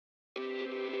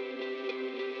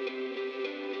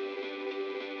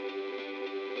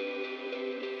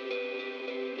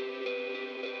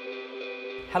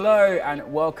Hello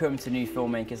and welcome to New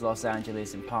Filmmakers Los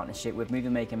Angeles in partnership with Movie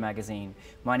Maker magazine.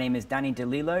 My name is Danny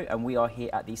DeLillo and we are here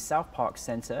at the South Park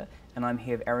Center, and I'm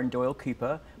here with Erin Doyle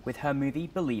Cooper with her movie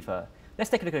Believer. Let's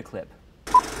take a look at a clip.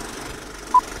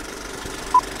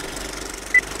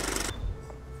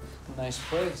 Nice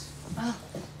place. Oh,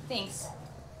 thanks.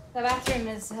 The bathroom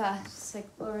is just like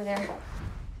over there.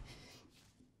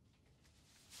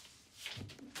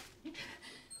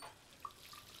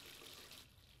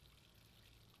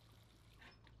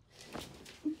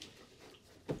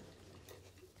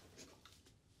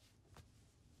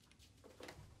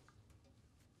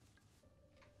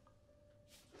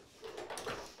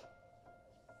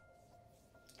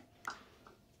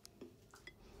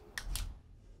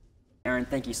 Erin,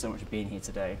 thank you so much for being here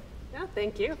today. No,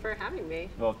 thank you for having me.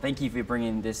 Well, thank you for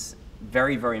bringing this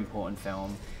very, very important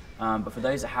film. But for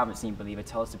those that haven't seen Believer,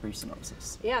 tell us the brief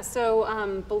synopsis. Yeah,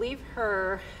 so Believe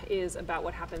Her is about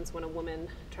what happens when a woman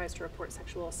tries to report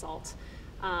sexual assault.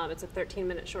 It's a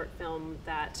 13-minute short film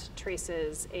that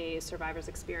traces a survivor's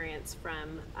experience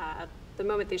from the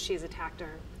moment that she's attacked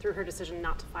her through her decision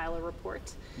not to file a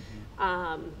report.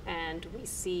 And we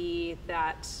see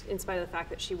that in spite of the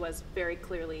fact that she was very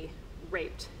clearly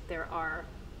raped, there are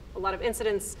a lot of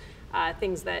incidents,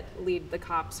 things that lead the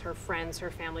cops, her friends,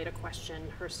 her family to question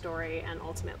her story and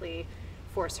ultimately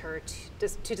force her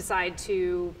to decide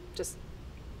to just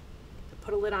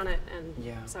put a lid on it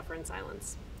and suffer in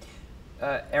silence.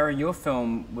 Erin, your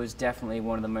film was definitely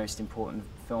one of the most important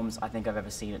films I think I've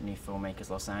ever seen at New Filmmakers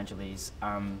Los Angeles.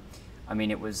 I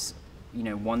mean, it was,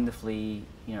 wonderfully,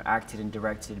 acted and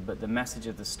directed, but the message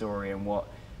of the story and what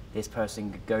this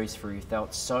person goes through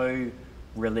felt so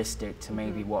realistic to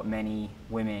maybe what many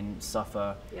women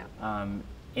suffer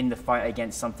in the fight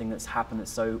against something that's happened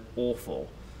that's so awful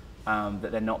that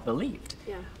they're not believed.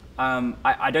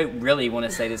 I don't really want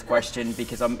to say this question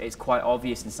because it's quite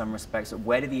obvious in some respects, but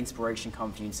where did the inspiration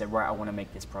come from you and say, right, I want to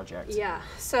make this project? Yeah,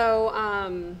 so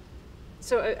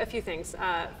a few things.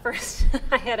 First,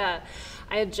 I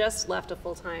had just left a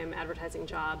full-time advertising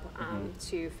job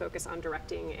to focus on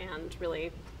directing and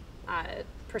really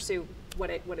pursue what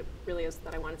it really is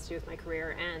that I wanted to do with my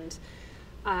career. And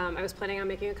I was planning on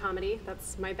making a comedy.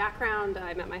 That's my background.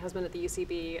 I met my husband at the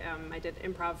UCB. I did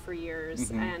improv for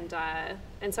years, and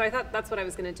so I thought that's what I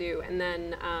was going to do. And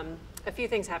then a few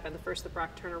things happened. The first, the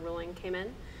Brock Turner ruling came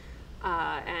in,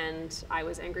 and I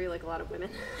was angry, like a lot of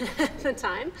women at the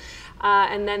time.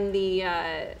 And then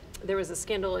there was a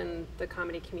scandal in the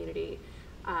comedy community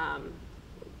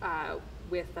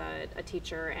with a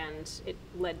teacher, and it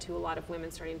led to a lot of women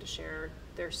starting to share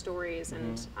their stories.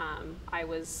 And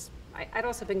I'd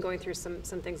also been going through some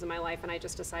things in my life, and I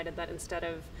just decided that instead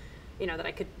of, that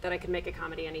I could make a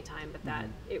comedy anytime, but that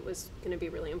it was going to be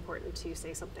really important to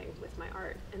say something with my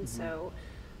art. And so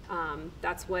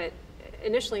that's what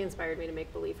initially inspired me to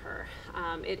make Believe Her.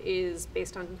 It is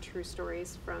based on true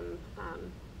stories from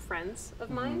friends of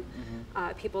mine,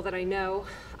 people that I know,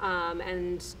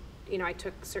 and I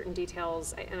took certain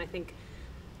details, and I think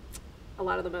a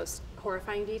lot of the most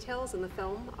horrifying details in the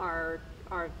film are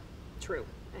true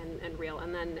and real.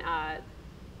 And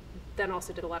then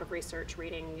also did a lot of research,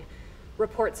 reading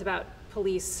reports about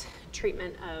police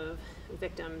treatment of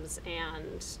victims,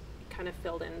 and kind of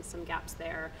filled in some gaps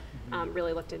there.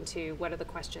 Really looked into what are the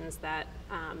questions that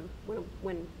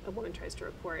when a woman tries to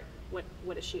report,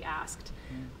 what is she asked?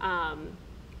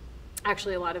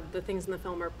 Actually, a lot of the things in the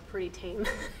film are pretty tame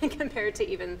compared to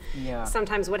even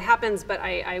sometimes what happens, but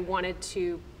I wanted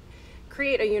to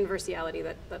create a universality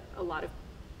that a lot of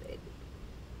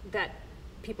that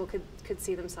people could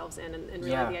see themselves in, and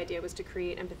really the idea was to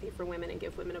create empathy for women and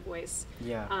give women a voice.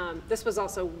 This was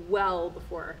also well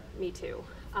before Me Too.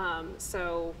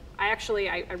 So I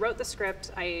wrote the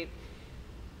script. I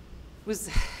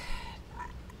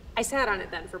sat on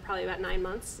it then for probably about 9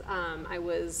 months. I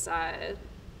was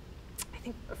I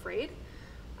think afraid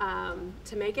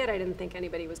to make it. I didn't think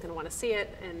anybody was going to want to see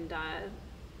it, and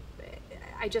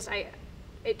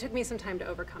it took me some time to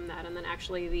overcome that. And then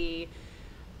actually the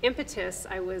impetus,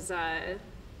 I was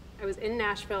in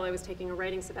Nashville. I was taking a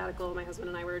writing sabbatical. My husband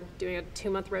and I were doing a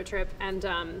 2-month road trip, and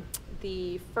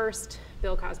the first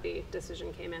Bill Cosby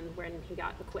decision came in when he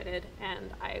got acquitted, and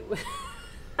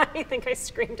I think I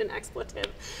screamed an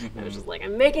expletive. I was just like,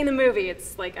 I'm making the movie.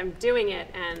 It's like I'm doing it,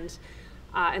 and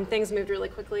things moved really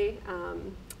quickly.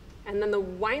 And then the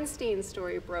Weinstein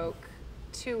story broke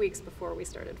 2 weeks before we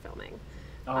started filming.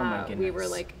 Oh my goodness. We were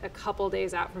like a couple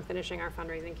days out from finishing our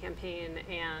fundraising campaign,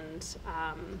 and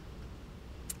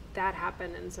that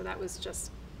happened. And so that was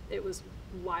it was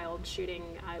wild shooting.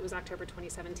 It was October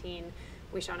 2017.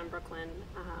 We shot in Brooklyn.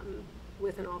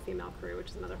 with an all-female crew, which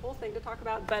is another whole thing to talk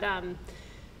about. But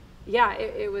yeah,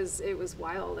 it was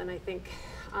wild, and I think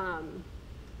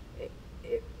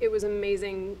it was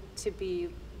amazing to be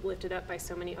lifted up by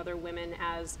so many other women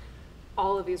as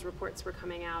all of these reports were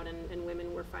coming out, and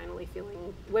women were finally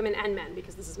feeling, women and men,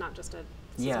 because this is not just a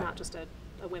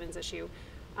women's issue,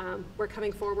 were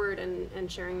coming forward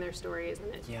and sharing their stories,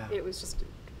 and it was just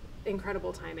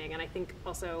incredible timing, and I think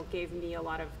also gave me a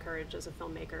lot of courage as a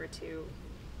filmmaker to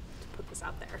put this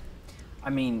out there. I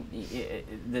mean,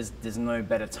 there's no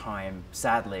better time.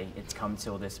 Sadly, it's come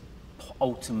till this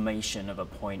ultimation of a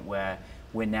point where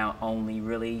we're now only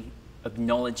really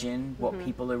acknowledging what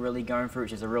people are really going through,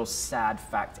 which is a real sad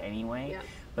fact anyway. Yeah.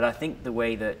 But I think the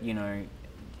way that, you know,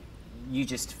 you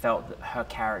just felt that her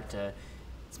character,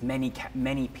 it's many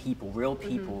people, real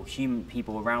people, human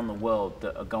people around the world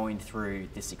that are going through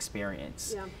this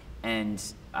experience. Yeah. And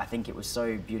I think it was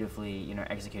so beautifully, you know,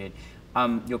 executed.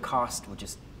 Your cast were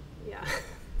just,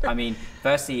 I mean,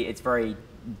 firstly, it's very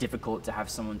difficult to have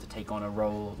someone to take on a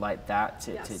role like that,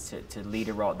 to lead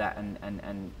a role like that,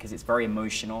 and because it's very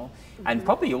emotional, and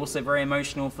probably also very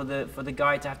emotional for the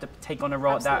guy to have to take on a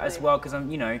role like that as well, because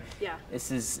you know,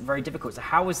 this is very difficult. So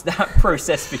how was that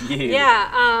process for you?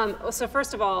 Yeah. So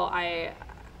first of all, I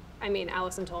mean,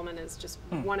 Allison Tolman is just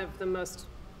one of the most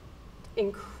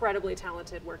incredibly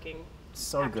talented working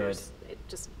actors. It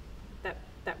just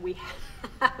that we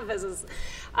have as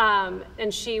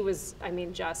and she was, I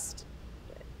mean, just.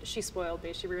 She spoiled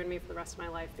me. She ruined me for the rest of my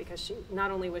life, because she,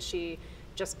 not only was she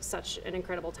just such an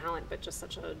incredible talent, but just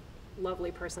such a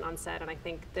lovely person on set. And I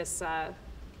think this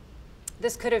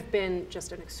this could have been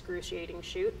just an excruciating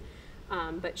shoot,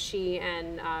 but she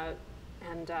and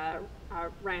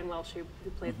Ryan Welsh, who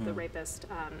played the rapist,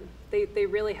 they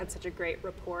really had such a great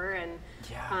rapport, and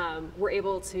were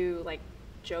able to like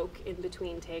joke in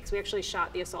between takes. We actually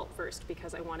shot the assault first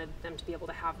because I wanted them to be able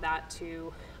to have that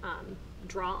to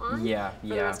draw on for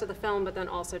the rest of the film, but then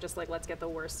also just like, let's get the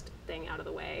worst thing out of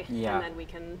the way, and then we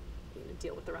can, you know,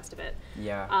 deal with the rest of it.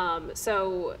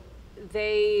 So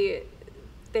they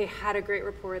had a great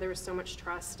rapport. There was so much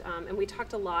trust, and we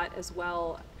talked a lot as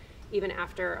well, even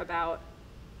after, about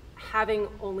having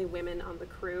only women on the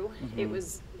crew. It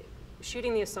was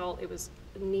shooting the assault. It was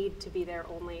need to be there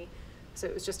only. So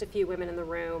it was just a few women in the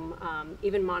room,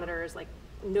 even monitors, like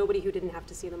nobody who didn't have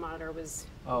to see the monitor was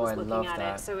looking at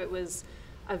it. So it was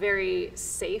a very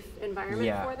safe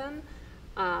environment for them,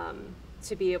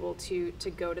 to be able to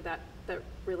go to that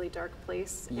really dark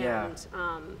place. And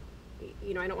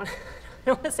you know, I don't want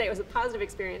to say it was a positive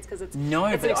experience, because it's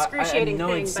an excruciating thing. I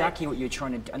know exactly what you're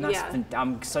trying to do, and that's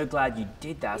I'm so glad you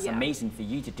did that. It's amazing for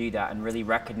you to do that and really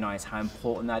recognize how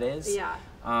important that is.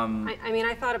 I mean,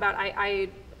 I thought about I'm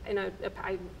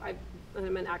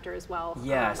an actor as well.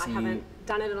 I haven't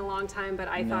done it in a long time, but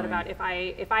I thought about if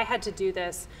I had to do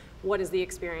this, what is the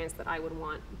experience that I would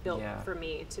want built for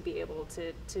me to be able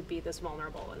to be this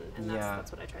vulnerable, and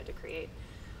that's what I tried to create.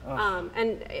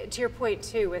 And to your point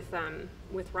too,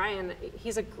 with Ryan,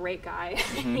 he's a great guy.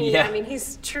 I mean,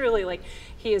 he's truly like,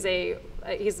 he's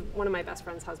one of my best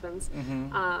friend's husbands,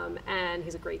 and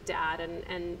he's a great dad,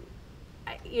 and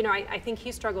you know, I think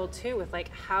he struggled too with like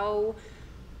how,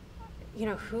 you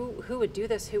know, who would do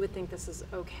this? Who would think this is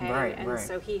okay?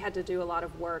 So he had to do a lot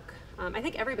of work. I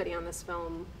think everybody on this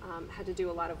film had to do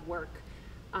a lot of work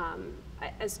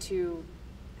as to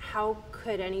how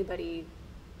could anybody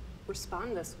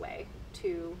respond this way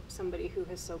to somebody who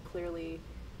has so clearly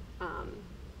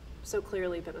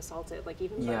been assaulted. Like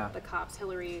even the cops,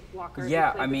 Hillary Walker, who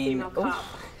played the female cop,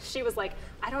 she was like,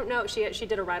 I don't know. She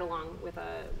did a ride along with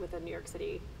a New York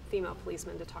City female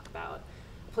policewoman to talk about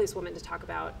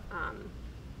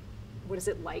what is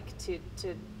it like to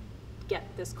get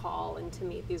this call and to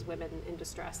meet these women in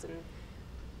distress, and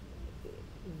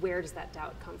where does that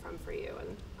doubt come from for you?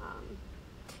 And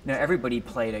no, everybody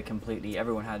played it completely.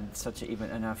 Everyone had such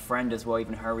and her friend as well,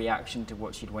 even her reaction to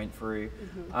what she'd went through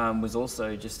was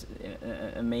also just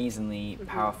amazingly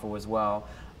powerful as well.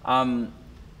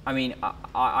 I mean,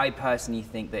 I personally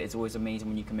think that it's always amazing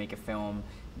when you can make a film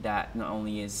that not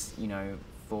only is, you know,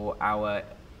 for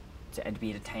to be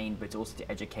entertained, but also to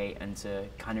educate and to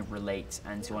kind of relate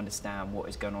and to understand what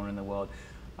is going on in the world.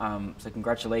 So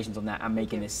congratulations on that, and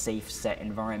making this safe set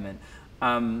environment.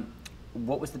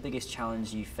 What was the biggest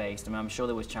challenge you faced? I mean, I'm sure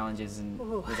there was challenges, and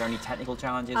was there any technical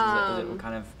challenges? Was it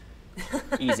kind of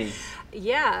easy?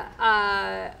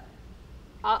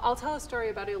 I'll tell a story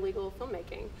about illegal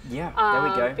filmmaking. Yeah, there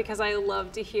we go. Because I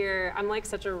love to hear, I'm like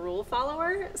such a rule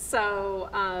follower. So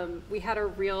we had a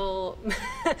real,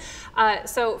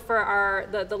 so for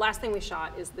the last thing we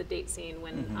shot is the date scene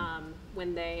when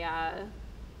when they,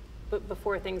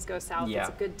 before things go south, Yeah. it's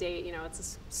a good date, you know, it's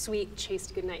a sweet,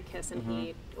 chaste goodnight kiss, and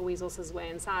he weasels his way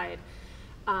inside.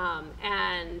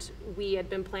 And we had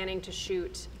been planning to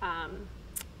shoot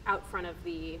out front of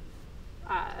the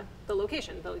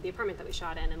location, the apartment that we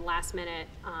shot in, and last minute,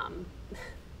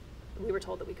 we were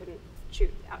told that we couldn't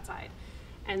shoot outside.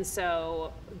 And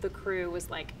so the crew was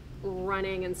like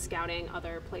running and scouting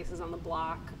other places on the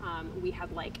block. We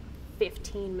had like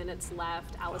 15 minutes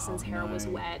left. Allison's hair was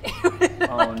wet.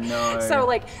 Oh no. So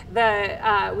like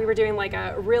we were doing like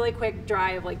a really quick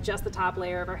drive, like just the top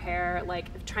layer of her hair,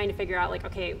 like trying to figure out like,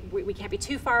 okay, we can't be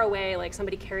too far away. Like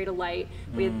somebody carried a light.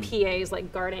 We had PAs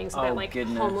like guarding, so that like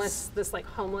this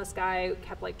homeless guy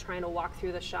kept like trying to walk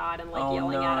through the shot and like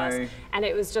yelling at us. And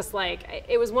it was just like,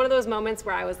 it was one of those moments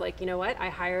where I was like, you know what? I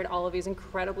hired all of these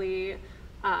incredibly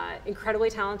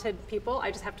talented people.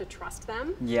 I just have to trust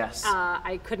them. Yes.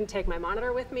 I couldn't take my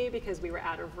monitor with me because we were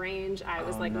out of range. I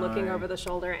was looking over the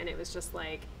shoulder, and it was just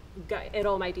like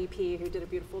Idol, my DP, who did a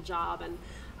beautiful job,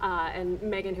 and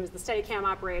Megan, who was the Steadicam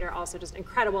operator, also just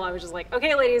incredible. I was just like,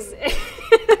 okay, ladies,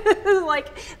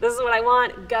 like this is what I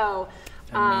want. Go.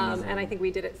 And I think we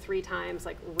did it 3 times,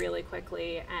 like really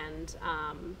quickly, and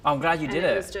I'm glad you did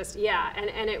it. It was just, yeah,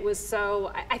 and it was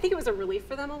so, I think it was a relief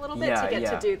for them a little bit to get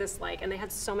to do this, like, and they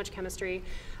had so much chemistry,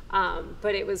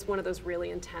 but it was one of those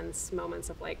really intense moments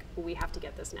of like, we have to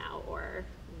get this now, or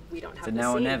we don't have So the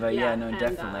now or scene. never,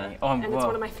 definitely. And it's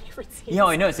one of my favorite scenes. Yeah,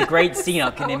 I know, it's a great scene.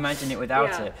 I can imagine it without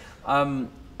Yeah. it.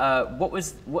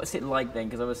 What's it like then?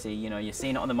 Because obviously, you know, you're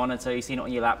seeing it on the monitor, you're seeing it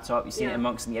on your laptop, you're seeing it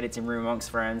amongst in the editing room amongst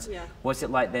friends. Yeah. What's it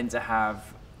like then to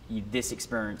have this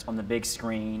experience on the big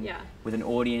screen with an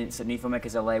audience at New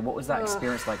Filmmakers LA? What was that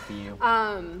experience like for you?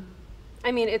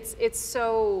 I mean, it's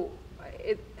so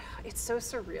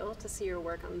surreal to see your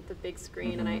work on the big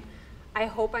screen, and I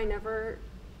hope I never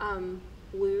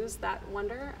lose that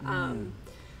wonder.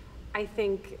 I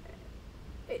think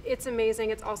it's amazing.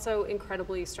 It's also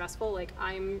incredibly stressful. Like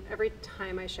every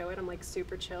time I show it, I'm like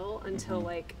super chill until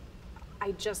like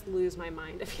I just lose my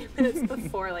mind a few minutes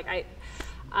before. Like I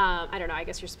don't know. I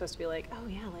guess you're supposed to be like, oh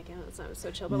yeah, like it's not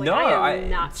so chill, but like I am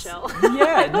not chill.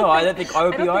 Yeah, no, I don't think I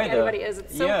would I be don't think either. anybody is.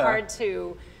 It's so hard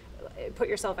to put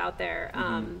yourself out there.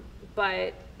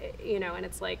 But you know, and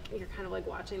it's like you're kind of like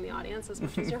watching the audience as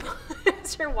much as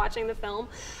you're watching the film.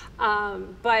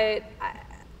 But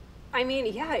I mean,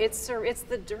 yeah, it's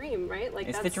the dream, right? Like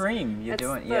it's the dream. You're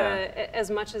doing,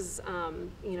 as much as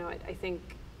you know, I think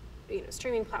you know,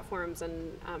 streaming platforms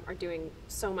and are doing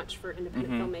so much for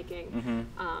independent filmmaking.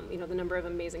 You know, the number of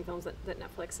amazing films that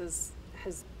Netflix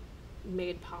has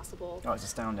made possible. Oh, it's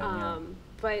astounding.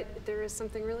 But there is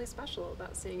something really special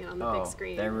about seeing it on the big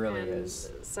screen. There really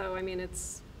is. So I mean,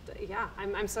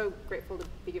 I'm so grateful to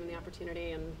be given the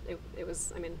opportunity, and it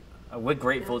was, I mean. We're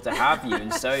grateful to have you,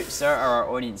 and so are our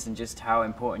audience, and just how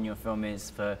important your film is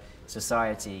for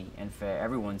society and for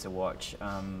everyone to watch.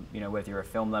 You know, whether you're a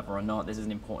film lover or not, this is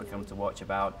an important film to watch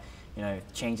about, you know,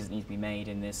 changes that need to be made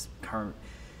in this current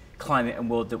climate and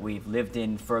world that we've lived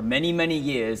in for many, many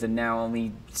years, and now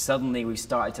only suddenly we've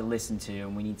started to listen to,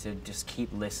 and we need to just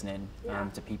keep listening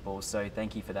to people. So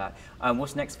thank you for that.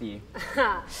 What's next for you?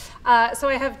 So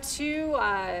I have two.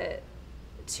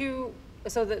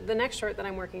 So the next short that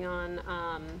I'm working on,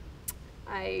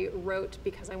 I wrote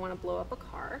because I want to blow up a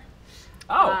car.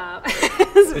 Oh,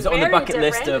 it's on the bucket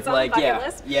list of like,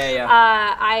 list.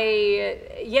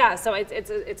 So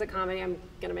it's a comedy. I'm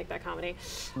gonna make that comedy.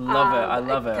 Love it. I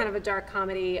love it. Kind of a dark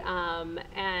comedy.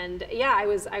 And yeah, I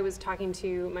was talking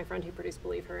to my friend who produced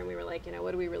Believe Her, and we were like, you know,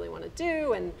 what do we really want to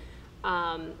do? And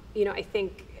you know, I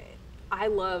think I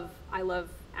love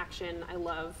action. I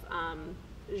love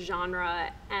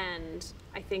genre, and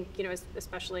I think, you know,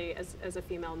 especially as a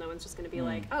female, no one's just going to be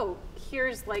like, oh,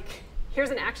 here's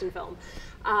an action film.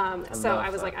 So I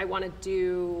was like, I want to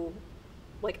do,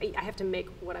 like, I have to make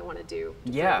what I want to do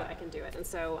to prove that I can do it. And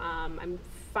so I'm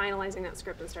finalizing that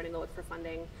script and starting to look for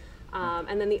funding.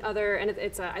 And then the other, and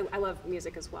I love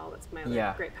music as well. That's my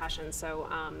other great passion. So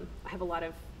I have a lot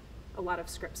of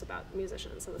scripts about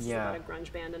musicians. So this is about a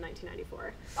grunge band in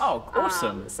 1994. Oh,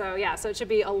 awesome. So it should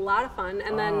be a lot of fun.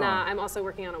 And then I'm also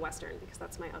working on a Western, because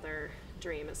that's my other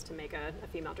dream, is to make a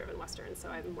female-driven Western. So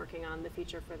I'm working on the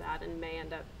feature for that, and may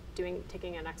end up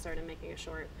taking an excerpt and making a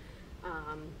short.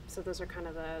 So those are kind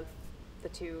of the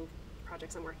two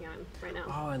projects I'm working on right now.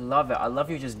 Oh, I love it. I love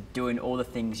you just doing all the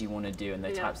things you want to do and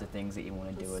the types of things that you want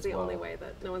to do as well. It's the only way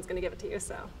that no one's going to give it to you,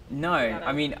 so. No,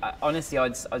 I mean, honestly,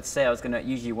 I'd say I was going to,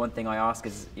 usually one thing I ask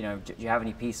is, you know, do you have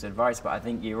any piece of advice? But I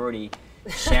think you already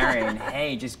sharing,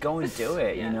 hey, just go and do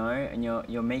it, Yeah. you know, and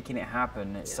you're making it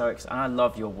happen. It's so and I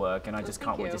love your work, and I just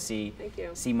can't wait to Thank you.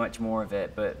 see much more of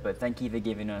it. But thank you for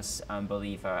giving us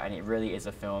Believer, and it really is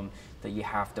a film that you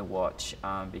have to watch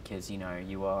because you know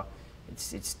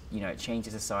it's you know, it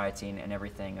changes society and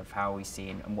everything of how we see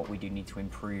and what we do need to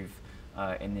improve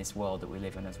in this world that we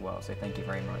live in as well. So thank you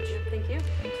very much. Thank you.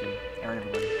 Thank you, Erin,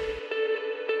 everybody.